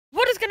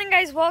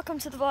Guys, welcome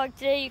to the vlog.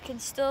 Today you can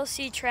still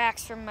see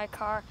tracks from my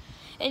car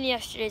in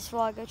yesterday's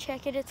vlog. Go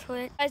check it, it's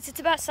lit. Guys, it's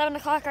about 7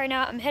 o'clock right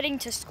now. I'm heading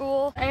to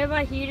school. I have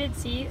my heated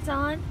seats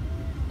on,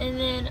 and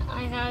then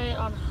I have it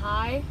on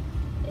high.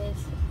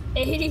 It's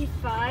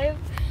 85.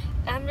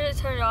 I'm gonna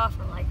turn it off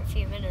in like a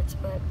few minutes,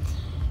 but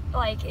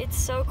like it's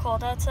so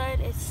cold outside.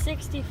 It's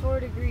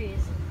 64 degrees.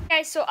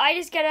 Guys, so I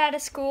just got out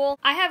of school.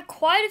 I have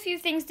quite a few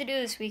things to do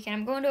this weekend.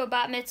 I'm going to a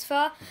bat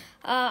mitzvah.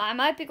 I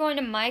might be going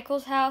to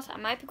Michael's house. I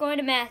might be going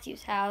to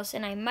Matthew's house.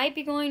 And I might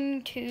be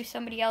going to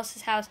somebody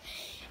else's house.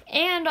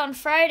 And on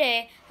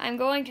Friday, I'm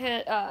going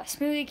to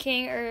Smoothie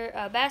King or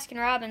Baskin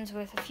Robbins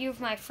with a few of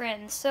my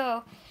friends.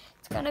 So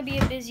it's going to be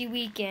a busy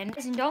weekend.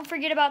 And don't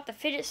forget about the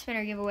fidget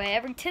spinner giveaway.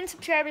 Every 10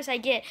 subscribers I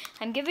get,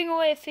 I'm giving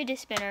away a fidget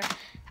spinner.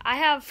 I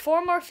have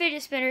 4 more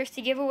fidget spinners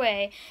to give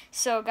away.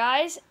 So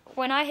guys,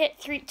 when I hit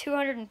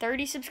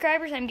 230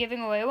 subscribers, I'm giving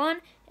away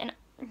one. And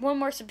 1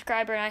 more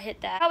subscriber and I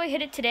hit that. I'll probably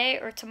hit it today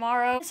or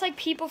tomorrow. It's like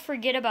people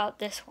forget about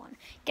this one.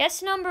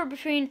 Guess number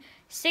between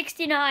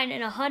 69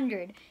 and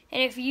 100.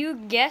 And if you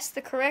guess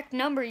the correct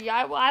number,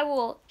 I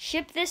will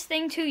ship this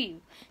thing to you.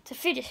 It's a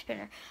fidget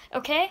spinner.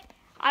 Okay?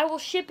 I will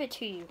ship it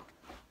to you.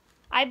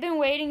 I've been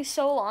waiting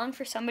so long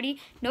for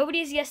somebody.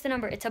 Nobody's guessed the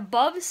number. It's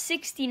above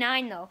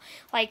 69 though.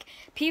 Like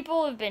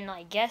people have been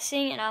like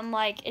guessing and I'm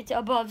like it's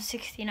above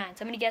 69.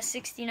 Somebody guessed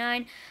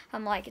 69.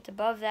 I'm like it's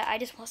above that. I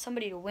just want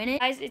somebody to win it.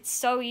 Guys, it's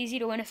so easy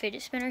to win a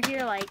fidget spinner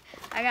here. Like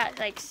I got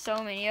like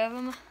so many of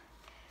them.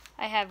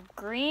 I have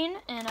green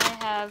and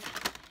I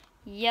have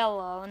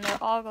yellow and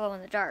they're all glow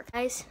in the dark.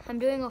 Guys, I'm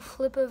doing a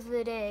flip of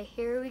the day.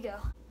 Here we go.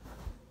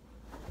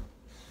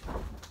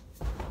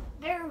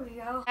 There we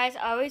go. Guys,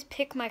 I always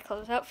pick my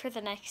clothes out for the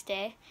next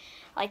day.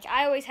 Like,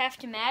 I always have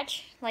to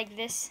match, like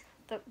this,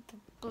 the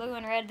blue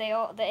and red,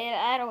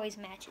 that always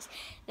matches.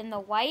 Then the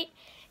white,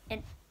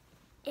 and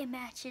it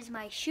matches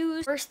my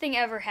shoes. First thing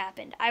ever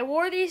happened. I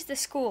wore these to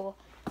school.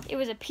 It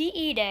was a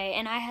PE day,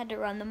 and I had to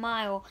run the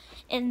mile.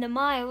 And the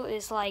mile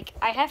is like,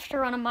 I have to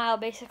run a mile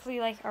basically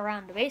like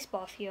around a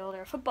baseball field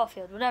or a football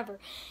field, whatever.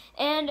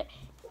 And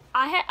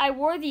I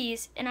wore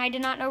these, and I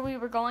did not know we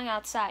were going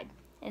outside.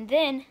 And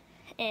then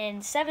in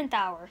 7th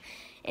hour.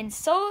 In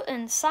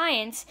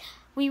science,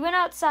 we went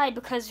outside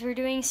because we're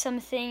doing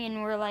something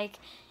and we're like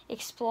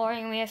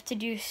exploring. We have to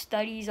do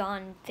studies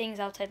on things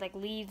outside like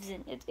leaves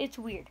and it's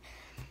weird.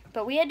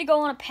 But we had to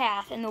go on a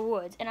path in the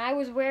woods and I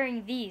was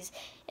wearing these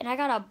and I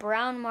got a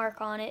brown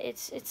mark on it.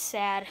 It's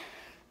sad.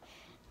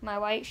 My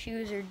white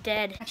shoes are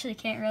dead. Actually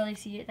can't really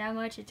see it that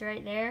much. It's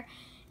right there.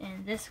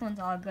 And this one's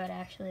all good,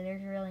 actually.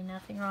 There's really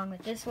nothing wrong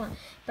with this one.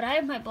 But I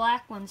have my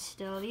black ones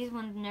still. These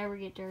ones never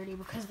get dirty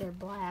because they're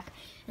black.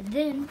 And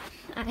then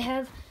I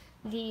have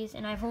these,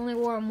 and I've only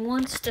worn them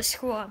once to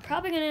school. I'm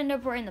probably going to end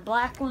up wearing the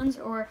black ones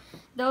or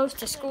those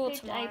to school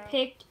tomorrow. I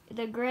picked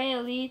the gray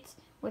Elites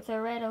with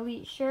a red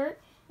Elite shirt.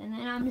 And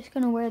then I'm just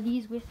going to wear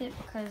these with it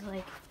because,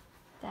 like,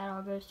 that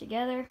all goes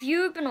together. If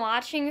you've been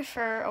watching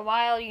for a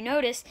while, you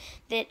notice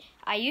that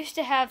I used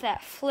to have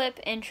that flip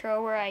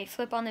intro where I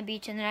flip on the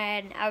beach and then I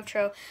had an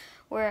outro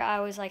where I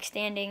was like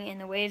standing in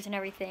the waves and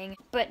everything.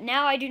 But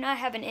now I do not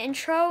have an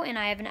intro and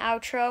I have an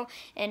outro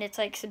and it's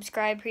like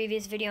subscribe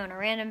previous video and a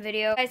random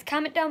video. Guys,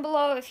 comment down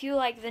below if you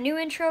like the new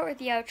intro or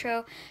the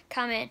outro.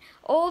 Comment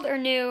old or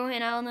new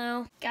and I'll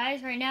know.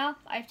 Guys, right now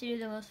I have to do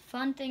the most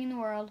fun thing in the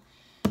world,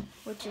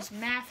 which is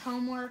math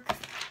homework.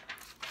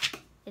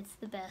 It's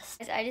the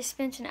best. I just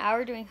spent an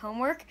hour doing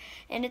homework,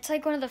 and it's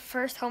like one of the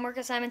first homework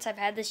assignments I've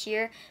had this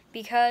year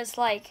because,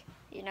 like,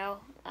 you know,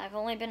 I've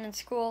only been in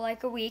school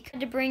like a week. I had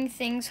to bring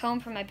things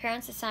home from my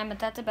parents this time, but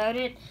that's about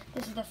it.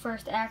 This is the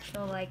first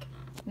actual, like,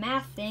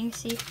 math thing.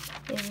 See,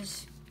 it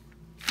was,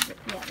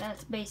 yeah,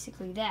 that's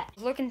basically that.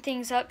 Looking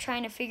things up,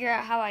 trying to figure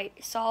out how I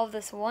solved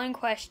this one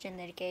question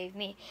that it gave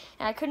me,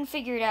 and I couldn't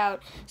figure it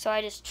out, so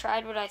I just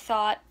tried what I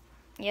thought.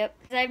 Yep.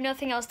 I have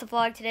nothing else to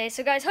vlog today.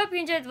 So guys, hope you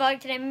enjoyed the vlog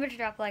today. Remember to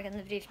drop a like on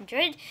the video if you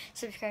enjoyed.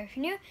 Subscribe if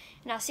you're new.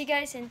 And I'll see you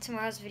guys in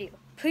tomorrow's video.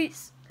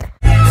 Peace.